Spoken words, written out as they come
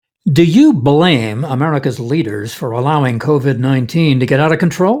Do you blame America's leaders for allowing COVID 19 to get out of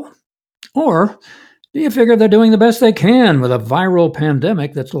control? Or do you figure they're doing the best they can with a viral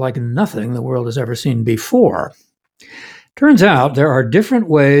pandemic that's like nothing the world has ever seen before? Turns out there are different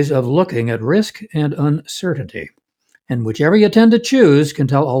ways of looking at risk and uncertainty, and whichever you tend to choose can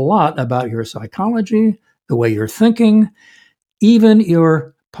tell a lot about your psychology, the way you're thinking, even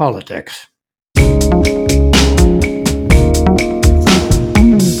your politics.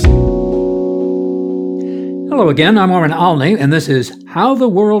 Hello again, I'm Warren Alney, and this is How the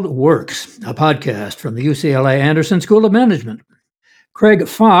World Works, a podcast from the UCLA Anderson School of Management. Craig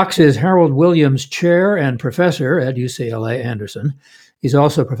Fox is Harold Williams Chair and Professor at UCLA Anderson. He's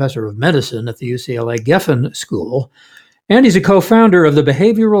also Professor of Medicine at the UCLA Geffen School, and he's a co-founder of the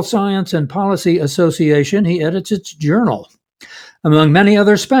Behavioral Science and Policy Association. He edits its journal. Among many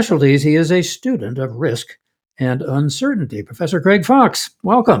other specialties, he is a student of risk and uncertainty. Professor Craig Fox,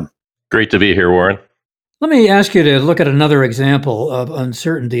 welcome. Great to be here, Warren. Let me ask you to look at another example of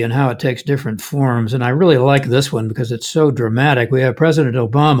uncertainty and how it takes different forms. And I really like this one because it's so dramatic. We have President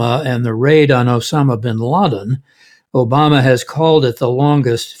Obama and the raid on Osama bin Laden. Obama has called it the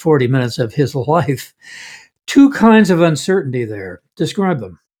longest 40 minutes of his life. Two kinds of uncertainty there. Describe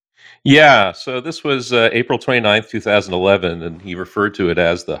them. Yeah, so this was April 29th, 2011, and he referred to it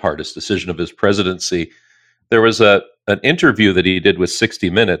as the hardest decision of his presidency. There was an interview that he did with 60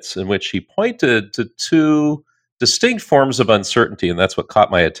 Minutes in which he pointed to two distinct forms of uncertainty, and that's what caught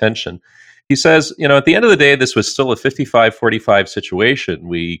my attention. He says, at the end of the day, this was still a 55-45 situation.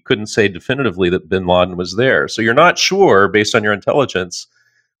 We couldn't say definitively that bin Laden was there. So you're not sure, based on your intelligence,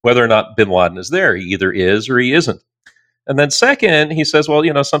 whether or not bin Laden is there. He either is or he isn't. And then second, he says, well,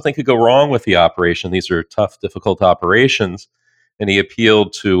 something could go wrong with the operation. These are tough, difficult operations. And he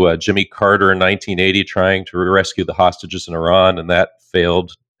appealed to Jimmy Carter in 1980 trying to rescue the hostages in Iran, and that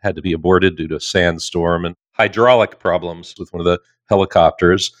failed, had to be aborted due to a sandstorm and hydraulic problems with one of the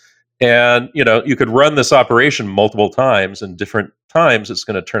helicopters. And, you could run this operation multiple times, and different times it's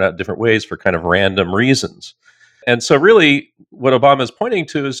going to turn out different ways for kind of random reasons. And so really what Obama is pointing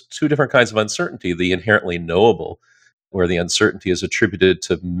to is two different kinds of uncertainty: the inherently knowable, where the uncertainty is attributed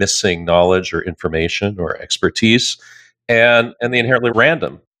to missing knowledge or information or expertise, and the inherently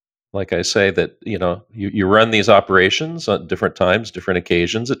random. Like I say, that you run these operations on different times, different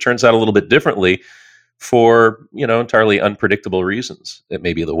occasions. It turns out a little bit differently for entirely unpredictable reasons. It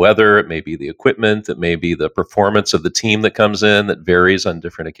may be the weather, it may be the equipment, it may be the performance of the team that comes in that varies on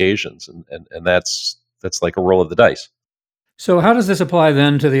different occasions, and that's like a roll of the dice. So how does this apply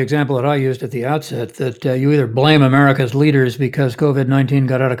then to the example that I used at the outset, that you either blame America's leaders because COVID-19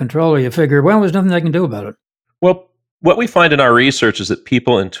 got out of control, or you figure, well, there's nothing they can do about it? Well, what we find in our research is that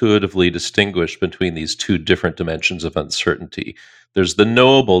people intuitively distinguish between these two different dimensions of uncertainty. There's the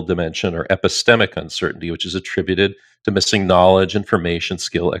knowable dimension, or epistemic uncertainty, which is attributed to missing knowledge, information,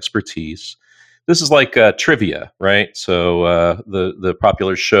 skill, expertise. This is like trivia, right? So the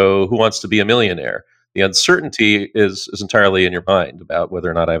popular show, Who Wants to Be a Millionaire? The uncertainty is entirely in your mind about whether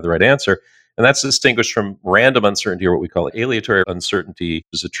or not I have the right answer. And that's distinguished from random uncertainty, or what we call aleatory uncertainty,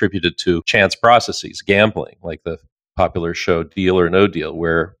 is attributed to chance processes, gambling, like the popular show Deal or No Deal,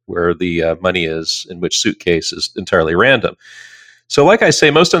 where the money is in which suitcase is entirely random. So like I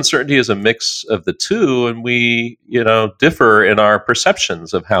say, most uncertainty is a mix of the two, and we differ in our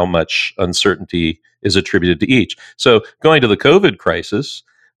perceptions of how much uncertainty is attributed to each. So going to the COVID crisis,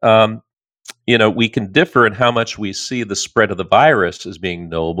 we can differ in how much we see the spread of the virus as being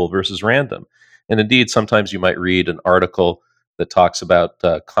knowable versus random. And indeed, sometimes you might read an article that talks about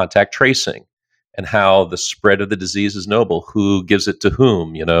contact tracing and how the spread of the disease is knowable. Who gives it to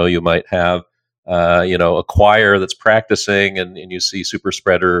whom? You might have, a choir that's practicing, and you see super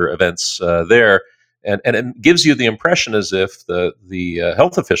spreader events there. And it gives you the impression as if the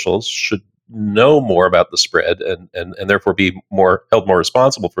health officials should know more about the spread and therefore be held more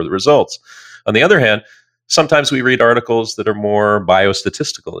responsible for the results. On the other hand, sometimes we read articles that are more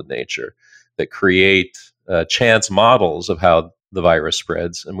biostatistical in nature, that create chance models of how the virus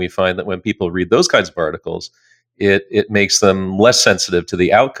spreads. And we find that when people read those kinds of articles, it makes them less sensitive to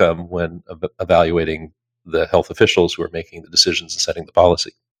the outcome when evaluating the health officials who are making the decisions and setting the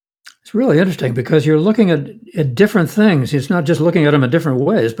policy. It's really interesting because you're looking at different things. It's not just looking at them in different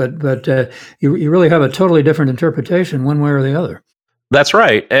ways, but you really have a totally different interpretation one way or the other. That's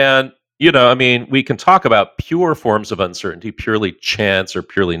right. And we can talk about pure forms of uncertainty, purely chance or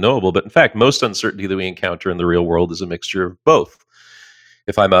purely knowable, but in fact, most uncertainty that we encounter in the real world is a mixture of both.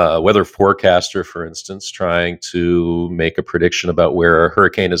 If I'm a weather forecaster, for instance, trying to make a prediction about where a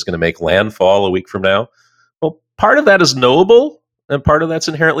hurricane is going to make landfall a week from now, well, part of that is knowable, and part of that's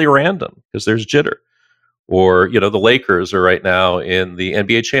inherently random because there's jitter. Or, the Lakers are right now in the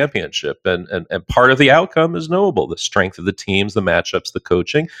NBA championship, and part of the outcome is knowable. The strength of the teams, the matchups, the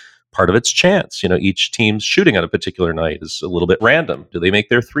coaching. Part of it's chance. Each team's shooting on a particular night is a little bit random. Do they make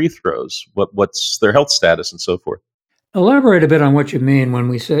their free throws? What's their health status, and so forth? Elaborate a bit on what you mean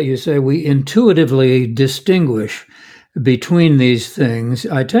when you say we intuitively distinguish between these things.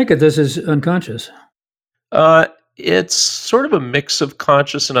 I take it this is unconscious. It's sort of a mix of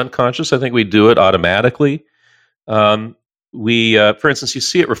conscious and unconscious. I think we do it automatically. For instance, you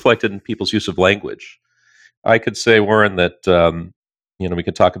see it reflected in people's use of language. I could say, Warren, that we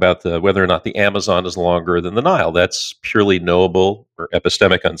could talk about whether or not the Amazon is longer than the Nile. That's purely knowable or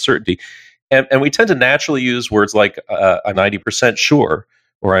epistemic uncertainty. And we tend to naturally use words like I'm 90% sure,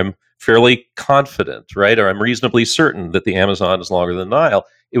 or I'm fairly confident, right? Or I'm reasonably certain that the Amazon is longer than the Nile.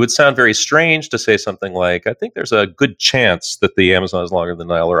 It would sound very strange to say something like, I think there's a good chance that the Amazon is longer than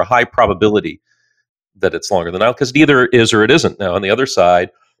the Nile, or a high probability that it's longer than the Nile, because it either is or it isn't. Now, on the other side,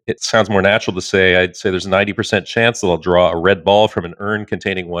 it sounds more natural to say, I'd say there's a 90% chance that I'll draw a red ball from an urn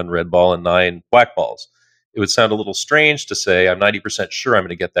containing 1 red ball and 9 black balls. It would sound a little strange to say, I'm 90% sure I'm going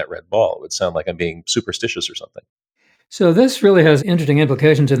to get that red ball. It would sound like I'm being superstitious or something. So this really has interesting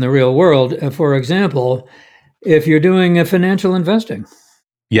implications in the real world. For example, if you're doing financial investing.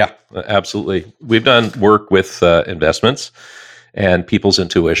 Yeah, absolutely. We've done work with investments and people's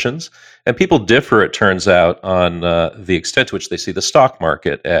intuitions. And people differ, it turns out, on the extent to which they see the stock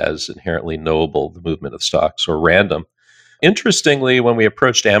market as inherently knowable, the movement of stocks, or random. Interestingly, when we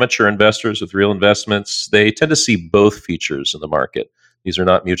approached amateur investors with real investments, they tend to see both features in the market. These are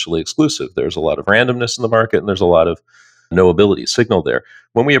not mutually exclusive. There's a lot of randomness in the market, and there's a lot of knowability signal there.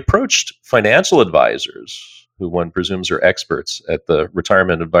 When we approached financial advisors, who one presumes are experts at the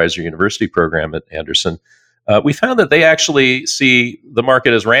Retirement Advisor University program at Anderson, we found that they actually see the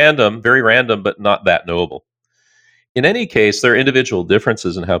market as random, very random, but not that knowable. In any case, there are individual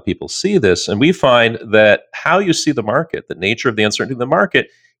differences in how people see this, and we find that how you see the market, the nature of the uncertainty of the market,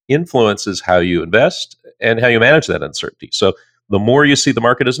 influences how you invest and how you manage that uncertainty. So the more you see the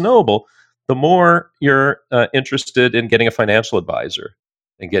market as knowable, the more you're interested in getting a financial advisor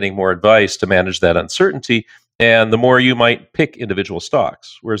and getting more advice to manage that uncertainty, and the more you might pick individual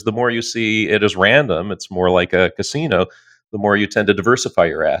stocks. Whereas the more you see it as random, it's more like a casino, the more you tend to diversify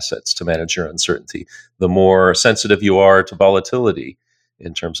your assets to manage your uncertainty, the more sensitive you are to volatility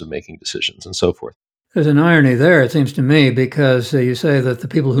in terms of making decisions and so forth. There's an irony there, it seems to me, because you say that the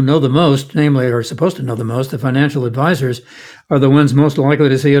people who know the most, namely are supposed to know the most, the financial advisors, are the ones most likely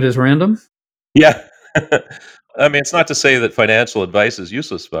to see it as random? Yeah. I mean, it's not to say that financial advice is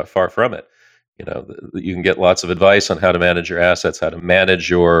useless, but far from it. You can get lots of advice on how to manage your assets, how to manage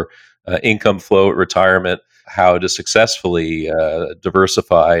your income flow at retirement, how to successfully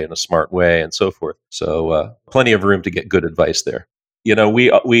diversify in a smart way, and so forth. So plenty of room to get good advice there.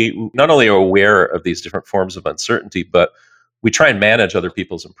 We not only are aware of these different forms of uncertainty, but we try and manage other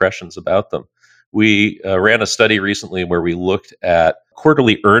people's impressions about them. We ran a study recently where we looked at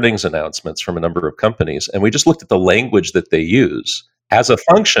quarterly earnings announcements from a number of companies, and we just looked at the language that they use as a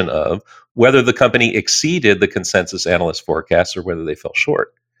function of whether the company exceeded the consensus analyst forecasts or whether they fell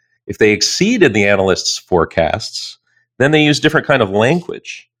short. If they exceeded the analysts' forecasts, then they use different kind of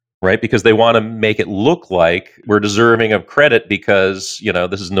language, right? Because they want to make it look like we're deserving of credit because,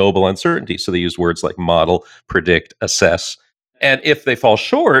 this is knowable uncertainty. So they use words like model, predict, assess. And if they fall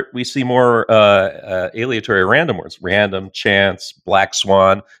short, we see more aleatory random words, random, chance, black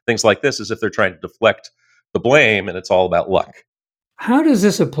swan, things like this, as if they're trying to deflect the blame and it's all about luck. How does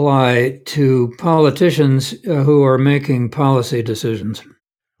this apply to politicians who are making policy decisions?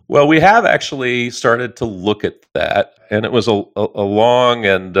 Well, we have actually started to look at that, and it was a long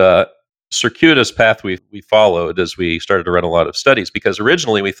and circuitous path we followed as we started to run a lot of studies, because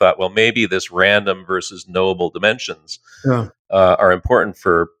originally we thought, well, maybe this random versus knowable dimensions are important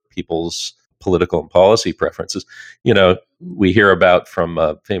for people's political and policy preferences. We hear about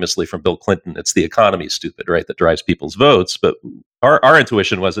famously from Bill Clinton, it's the economy, stupid, right, that drives people's votes. But our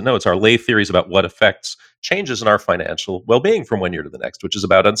intuition was that no, it's our lay theories about what affects changes in our financial well-being from one year to the next, which is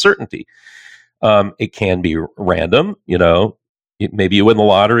about uncertainty. It can be random, maybe you win the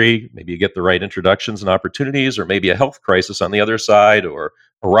lottery, maybe you get the right introductions and opportunities, or maybe a health crisis on the other side, or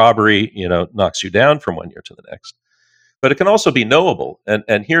a robbery, knocks you down from one year to the next. But it can also be knowable.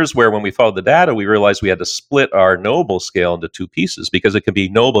 And here's where, when we followed the data, we realized we had to split our knowable scale into two pieces, because it can be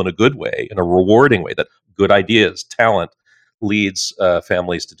knowable in a good way, in a rewarding way, that good ideas, talent leads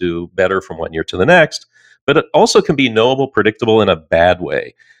families to do better from one year to the next. But it also can be knowable, predictable in a bad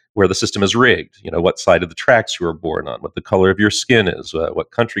way, where the system is rigged. What side of the tracks you were born on, what the color of your skin is,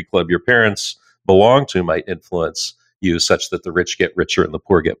 what country club your parents belong to might influence you, such that the rich get richer and the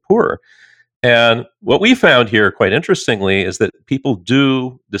poor get poorer. And what we found here, quite interestingly, is that people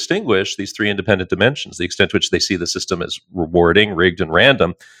do distinguish these three independent dimensions, the extent to which they see the system as rewarding, rigged, and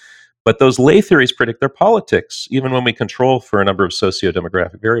random. But those lay theories predict their politics, even when we control for a number of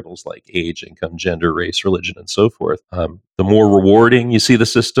socio-demographic variables like age, income, gender, race, religion, and so forth. The more rewarding you see the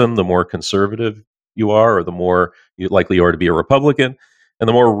system, the more conservative you are, or the more likely you are to be a Republican. And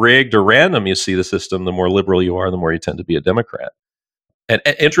the more rigged or random you see the system, the more liberal you are, the more you tend to be a Democrat. And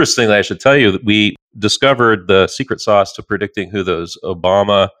interestingly, I should tell you that we discovered the secret sauce to predicting who those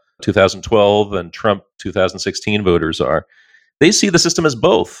Obama 2012 and Trump 2016 voters are. They see the system as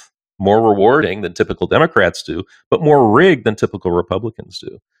both more rewarding than typical Democrats do, but more rigged than typical Republicans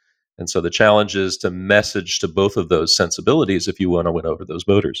do. And so the challenge is to message to both of those sensibilities if you want to win over those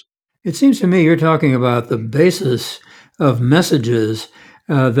voters. It seems to me you're talking about the basis of messages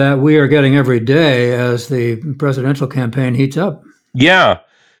that we are getting every day as the presidential campaign heats up. Yeah.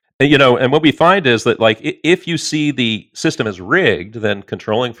 And what we find is that, like, if you see the system as rigged, then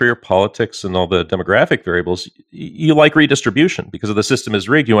controlling for your politics and all the demographic variables, you like redistribution. Because if the system is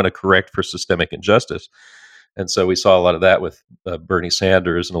rigged, you want to correct for systemic injustice. And so we saw a lot of that with Bernie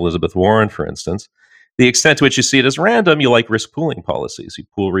Sanders and Elizabeth Warren, for instance. The extent to which you see it as random, you like risk pooling policies. You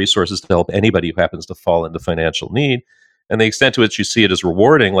pool resources to help anybody who happens to fall into financial need. And the extent to which you see it as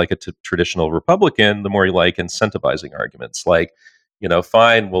rewarding, like a traditional Republican, the more you like incentivizing arguments like,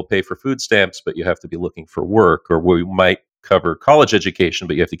 fine, we'll pay for food stamps, but you have to be looking for work, or we might cover college education,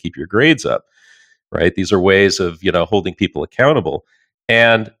 but you have to keep your grades up, right? These are ways of, holding people accountable.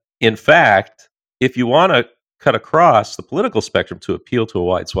 And in fact, if you want to cut across the political spectrum to appeal to a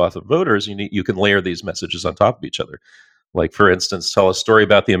wide swath of voters, you can layer these messages on top of each other. Like, for instance, tell a story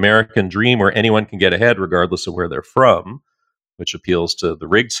about the American dream where anyone can get ahead regardless of where they're from, which appeals to the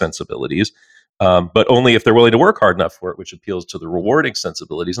rigged sensibilities. But only if they're willing to work hard enough for it, which appeals to the rewarding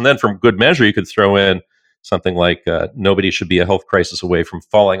sensibilities. And then from good measure, you could throw in something like nobody should be a health crisis away from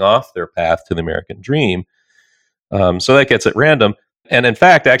falling off their path to the American dream. So that gets at random. And in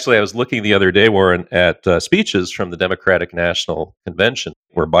fact, actually, I was looking the other day, Warren, at speeches from the Democratic National Convention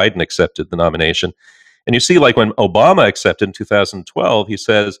where Biden accepted the nomination. And you see, like when Obama accepted in 2012, he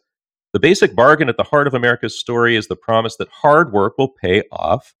says, the basic bargain at the heart of America's story is the promise that hard work will pay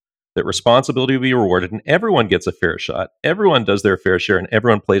off, that responsibility will be rewarded, and everyone gets a fair shot. Everyone does their fair share, and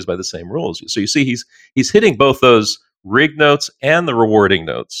everyone plays by the same rules. So you see, he's hitting both those rigged notes and the rewarding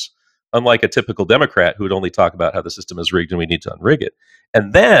notes, unlike a typical Democrat who would only talk about how the system is rigged and we need to unrig it.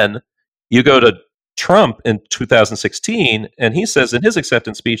 And then you go to Trump in 2016, and he says in his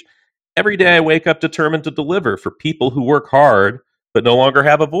acceptance speech, every day I wake up determined to deliver for people who work hard but no longer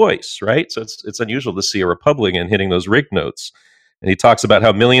have a voice, right? So it's unusual to see a Republican hitting those rigged notes. And he talks about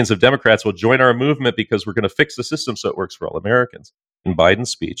how millions of Democrats will join our movement because we're going to fix the system so it works for all Americans. In Biden's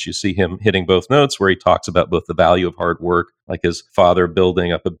speech, you see him hitting both notes where he talks about both the value of hard work, like his father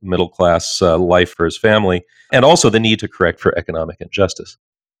building up a middle-class life for his family, and also the need to correct for economic injustice.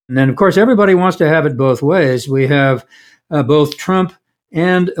 And then, of course, everybody wants to have it both ways. We have both Trump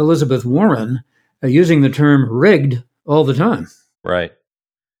and Elizabeth Warren using the term rigged all the time. Right.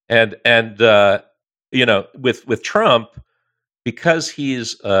 And with Trump, because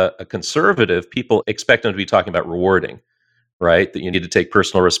he's a conservative, people expect him to be talking about rewarding, right? That you need to take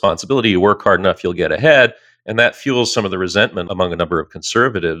personal responsibility. You work hard enough, you'll get ahead. And that fuels some of the resentment among a number of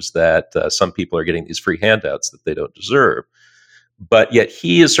conservatives that some people are getting these free handouts that they don't deserve. But yet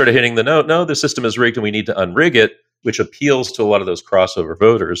he is sort of hitting the note, no, the system is rigged and we need to unrig it, which appeals to a lot of those crossover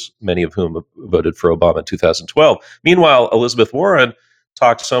voters, many of whom voted for Obama in 2012. Meanwhile, Elizabeth Warren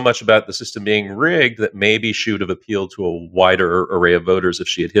talked so much about the system being rigged that maybe she would have appealed to a wider array of voters if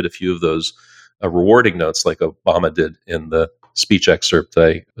she had hit a few of those rewarding notes like Obama did in the speech excerpt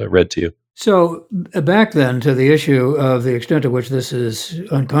I read to you. So back then to the issue of the extent to which this is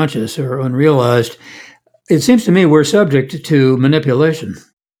unconscious or unrealized, it seems to me we're subject to manipulation.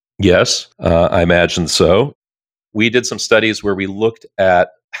 Yes, I imagine so. We did some studies where we looked at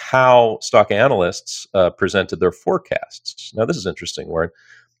how stock analysts presented their forecasts. Now, this is interesting, Warren.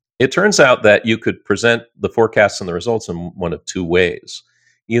 It turns out that you could present the forecasts and the results in one of two ways.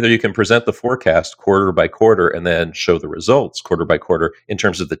 Either you can present the forecast quarter by quarter and then show the results quarter by quarter in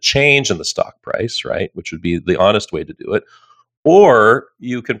terms of the change in the stock price, right, which would be the honest way to do it. Or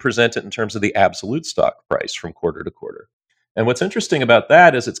you can present it in terms of the absolute stock price from quarter to quarter. And what's interesting about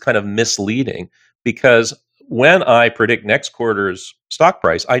that is it's kind of misleading because when I predict next quarter's stock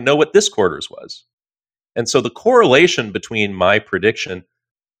price, I know what this quarter's was. And so the correlation between my prediction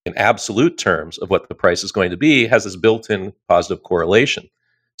in absolute terms of what the price is going to be has this built-in positive correlation,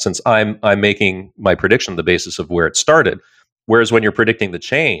 since I'm making my prediction on the basis of where it started. Whereas when you're predicting the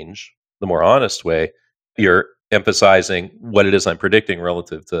change, the more honest way, you're emphasizing what it is I'm predicting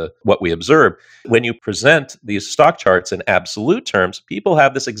relative to what we observe. When you present these stock charts in absolute terms, people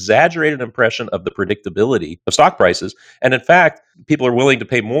have this exaggerated impression of the predictability of stock prices. And in fact, people are willing to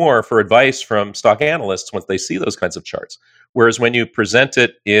pay more for advice from stock analysts once they see those kinds of charts. Whereas when you present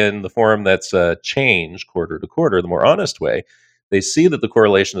it in the form that's change quarter to quarter, the more honest way, they see that the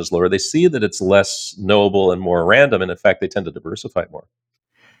correlation is lower. They see that it's less knowable and more random. And in fact, they tend to diversify more.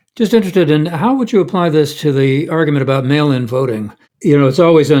 Just interested in how would you apply this to the argument about mail-in voting? It's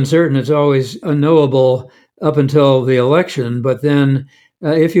always uncertain, it's always unknowable up until the election, but then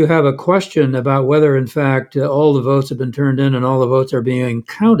if you have a question about whether, in fact, all the votes have been turned in and all the votes are being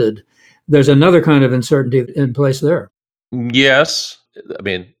counted, there's another kind of uncertainty in place there. Yes. I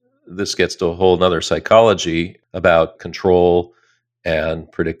mean, this gets to a whole nother psychology about control and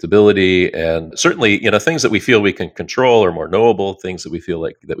predictability, and certainly, things that we feel we can control are more knowable. Things that we feel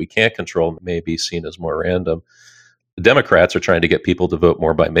like that we can't control may be seen as more random. The Democrats are trying to get people to vote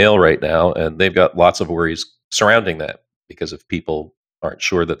more by mail right now, and they've got lots of worries surrounding that, because if people aren't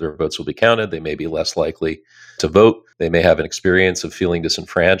sure that their votes will be counted, they may be less likely to vote. They may have an experience of feeling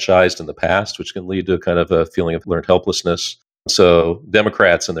disenfranchised in the past, which can lead to a kind of a feeling of learned helplessness. So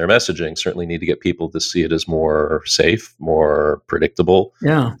Democrats and their messaging certainly need to get people to see it as more safe, more predictable,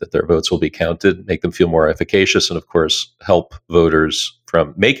 that their votes will be counted, make them feel more efficacious, and of course, help voters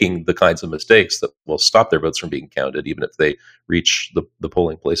from making the kinds of mistakes that will stop their votes from being counted, even if they reach the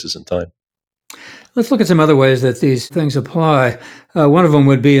polling places in time. Let's look at some other ways that these things apply. One of them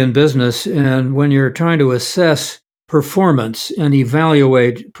would be in business, and when you're trying to assess performance and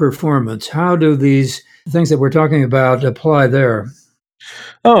evaluate performance, how do these things that we're talking about apply there?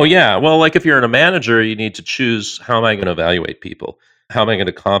 Oh, yeah. Well, like if you're a manager, you need to choose, how am I going to evaluate people? How am I going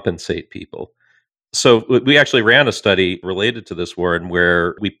to compensate people? So we actually ran a study related to this, Warren,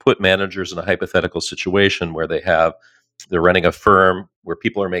 where we put managers in a hypothetical situation where they're running a firm where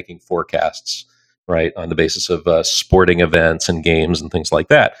people are making forecasts, right, on the basis of sporting events and games and things like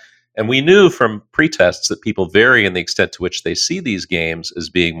that. And we knew from pre-tests that people vary in the extent to which they see these games as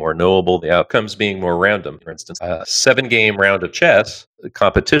being more knowable, the outcomes being more random. For instance, a 7-game round of chess, the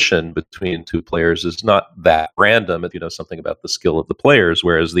competition between two players is not that random if you know something about the skill of the players,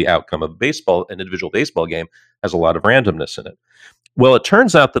 whereas the outcome of an individual baseball game, has a lot of randomness in it. Well, it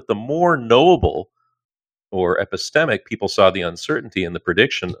turns out that the more knowable or epistemic people saw the uncertainty in the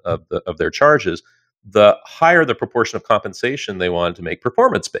prediction of their charges, the higher the proportion of compensation they wanted to make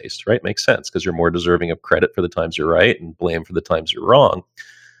performance-based, right? Makes sense, because you're more deserving of credit for the times you're right and blame for the times you're wrong.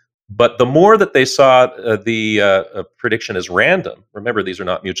 But the more that they saw the prediction as random, remember, these are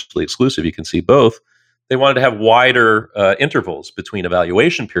not mutually exclusive, you can see both, they wanted to have wider intervals between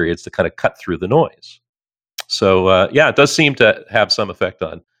evaluation periods to kind of cut through the noise. So, it does seem to have some effect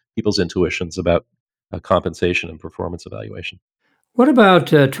on people's intuitions about compensation and performance evaluation. What about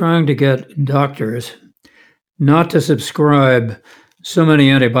trying to get doctors not to subscribe so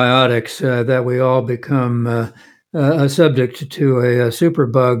many antibiotics that we all become subject to a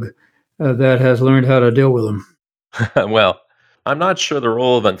superbug that has learned how to deal with them? Well, I'm not sure the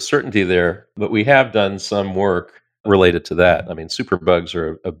role of uncertainty there, but we have done some work related to that. I mean, superbugs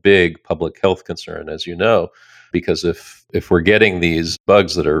are a big public health concern, as you know, because if we're getting these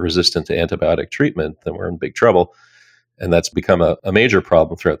bugs that are resistant to antibiotic treatment, then we're in big trouble. And that's become a major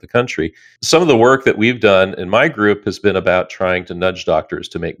problem throughout the country. Some of the work that we've done in my group has been about trying to nudge doctors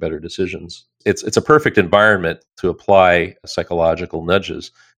to make better decisions. It's a perfect environment to apply psychological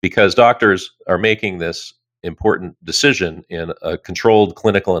nudges, because doctors are making this important decision in a controlled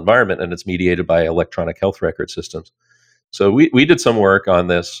clinical environment, and it's mediated by electronic health record systems. So we did some work on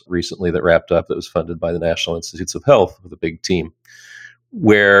this recently that wrapped up, that was funded by the National Institutes of Health with a big team,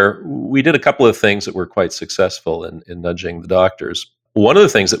 where we did a couple of things that were quite successful in nudging the doctors. One of the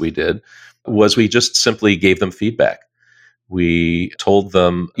things that we did was we just simply gave them feedback. We told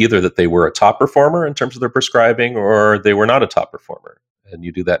them either that they were a top performer in terms of their prescribing, or they were not a top performer. And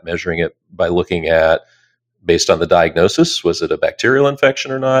you do that measuring it by looking at, based on the diagnosis, was it a bacterial infection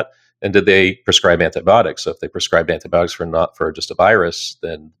or not? And did they prescribe antibiotics? So if they prescribed antibiotics for just a virus,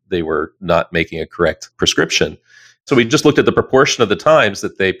 then they were not making a correct prescription. So we just looked at the proportion of the times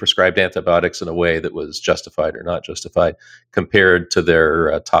that they prescribed antibiotics in a way that was justified or not justified, compared to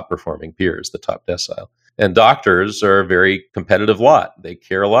their top performing peers, the top decile. And doctors are a very competitive lot. They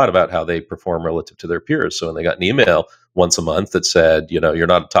care a lot about how they perform relative to their peers. So when they got an email once a month that said, you're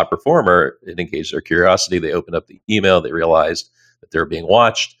not a top performer, it engaged their curiosity. They opened up the email. They realized that they were being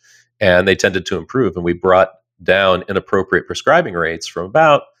watched, and they tended to improve. And we brought down inappropriate prescribing rates from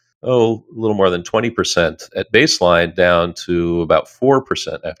about, a little more than 20% at baseline down to about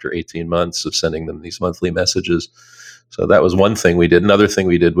 4% after 18 months of sending them these monthly messages. So that was one thing we did. Another thing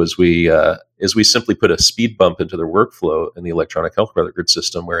we did was we simply put a speed bump into their workflow in the electronic health record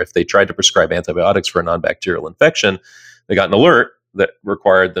system, where if they tried to prescribe antibiotics for a non-bacterial infection, they got an alert that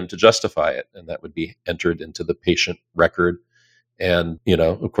required them to justify it, and that would be entered into the patient record. And,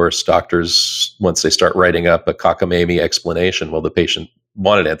 of course, doctors, once they start writing up a cockamamie explanation, well, the patient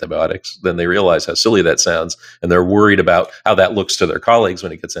wanted antibiotics, then they realize how silly that sounds, and they're worried about how that looks to their colleagues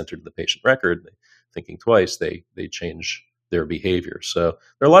when it gets entered in the patient record. Thinking twice, they change their behavior. So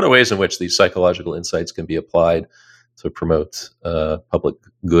there are a lot of ways in which these psychological insights can be applied to promote public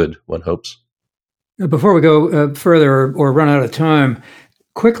good, one hopes. Before we go further or run out of time,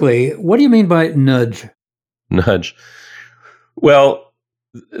 quickly, what do you mean by nudge? Nudge. Well,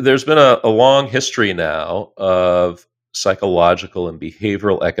 there's been a long history now of psychological and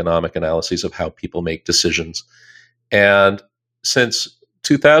behavioral economic analyses of how people make decisions. And since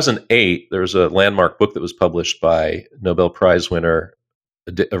 2008, there was a landmark book that was published by Nobel Prize winner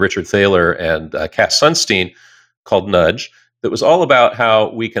Richard Thaler and Cass Sunstein called Nudge, that was all about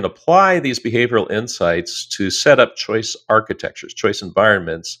how we can apply these behavioral insights to set up choice architectures, choice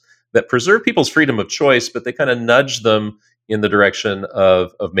environments that preserve people's freedom of choice, but they kind of nudge them in the direction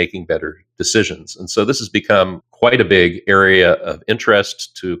of making better decisions. And so this has become quite a big area of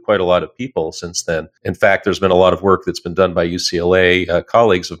interest to quite a lot of people since then. In fact, there's been a lot of work that's been done by UCLA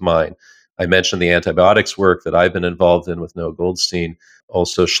colleagues of mine. I mentioned the antibiotics work that I've been involved in with Noah Goldstein.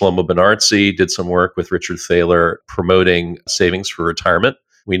 Also, Shlomo Benartzi did some work with Richard Thaler promoting savings for retirement.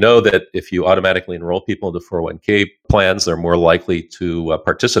 We know that if you automatically enroll people into 401k plans, they're more likely to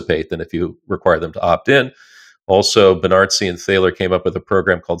participate than if you require them to opt in. Also, Benartzi and Thaler came up with a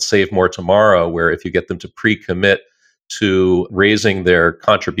program called Save More Tomorrow, where if you get them to pre-commit to raising their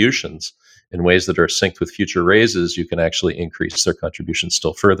contributions in ways that are synced with future raises, you can actually increase their contributions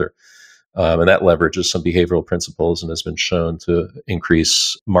still further. And that leverages some behavioral principles and has been shown to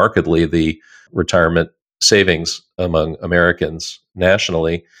increase markedly the retirement savings among Americans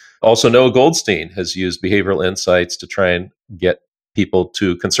nationally. Also, Noah Goldstein has used behavioral insights to try and get people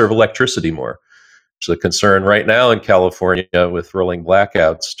to conserve electricity more. There's a concern right now in California with rolling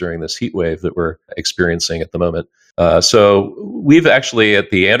blackouts during this heat wave that we're experiencing at the moment. So we've actually, at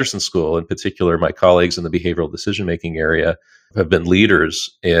the Anderson School in particular, my colleagues in the behavioral decision-making area have been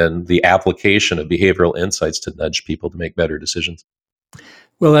leaders in the application of behavioral insights to nudge people to make better decisions.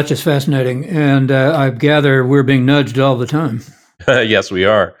 Well, that's just fascinating. And I gather we're being nudged all the time. Yes, we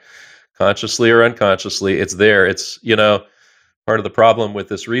are. Consciously or unconsciously, it's there. It's, part of the problem with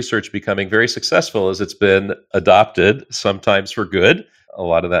this research becoming very successful is it's been adopted, sometimes for good, a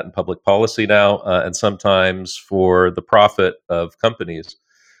lot of that in public policy now, and sometimes for the profit of companies.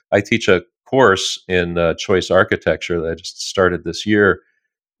 I teach a course in choice architecture that I just started this year,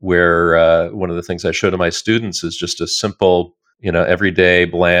 where one of the things I show to my students is just a simple, everyday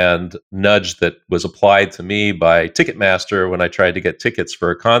bland nudge that was applied to me by Ticketmaster when I tried to get tickets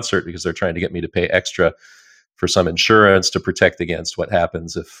for a concert because they're trying to get me to pay extra for some insurance to protect against what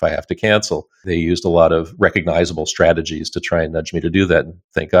happens if I have to cancel. They used a lot of recognizable strategies to try and nudge me to do that. And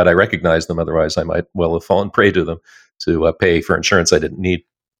thank God I recognized them. Otherwise, I might well have fallen prey to them to pay for insurance I didn't need.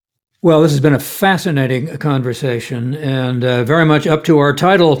 Well, this has been a fascinating conversation and very much up to our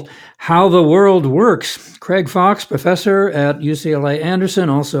title, How the World Works. Craig Fox, professor at UCLA Anderson,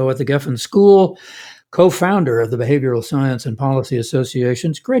 also at the Geffen School, co-founder of the Behavioral Science and Policy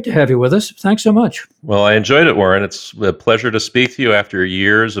Association. It's great to have you with us. Thanks so much. Well, I enjoyed it, Warren. It's a pleasure to speak to you after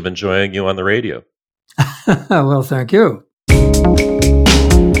years of enjoying you on the radio. Well, thank you.